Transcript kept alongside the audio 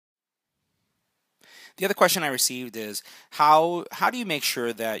The other question I received is how do you make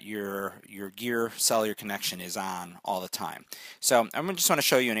sure that your gear cellular connection is on all the time? So I'm just want to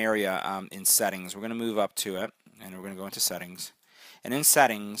show you an area in settings. We're going to move up to it, and we're going to go into settings. And in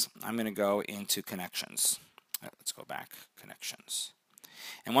settings, I'm going to go into connections. Let's go back, connections.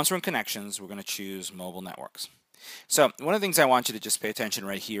 And once we're in connections, we're going to choose mobile networks. So one of the things I want you to just pay attention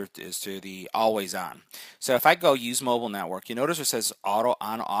right here is to the always on. So if I go use mobile network, you notice it says auto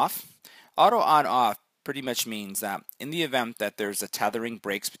on off. Auto on off pretty much means that in the event that there's a tethering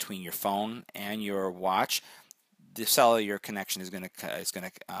breaks between your phone and your watch, the cellular connection is going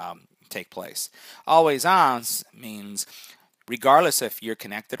to take place. Always on means regardless if you're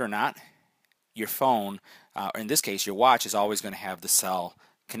connected or not, your phone, or in this case your watch, is always going to have the cell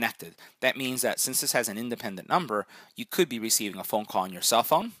connected. That means that since this has an independent number, you could be receiving a phone call on your cell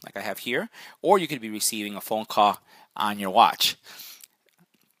phone, like I have here, or you could be receiving a phone call on your watch.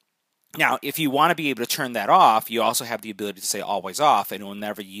 Now, if you want to be able to turn that off, you also have the ability to say always off, and it will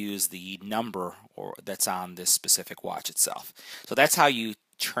never use the number that's on this specific watch itself. So that's how you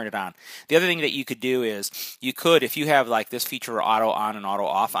turn it on. The other thing that you could do is you could, if you have like this feature auto on and auto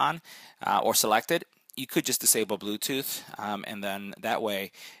off on or selected, you could just disable Bluetooth, and then that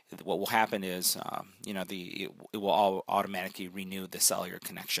way what will happen is it will all automatically renew the cellular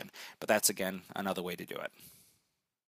connection. But that's again another way to do it.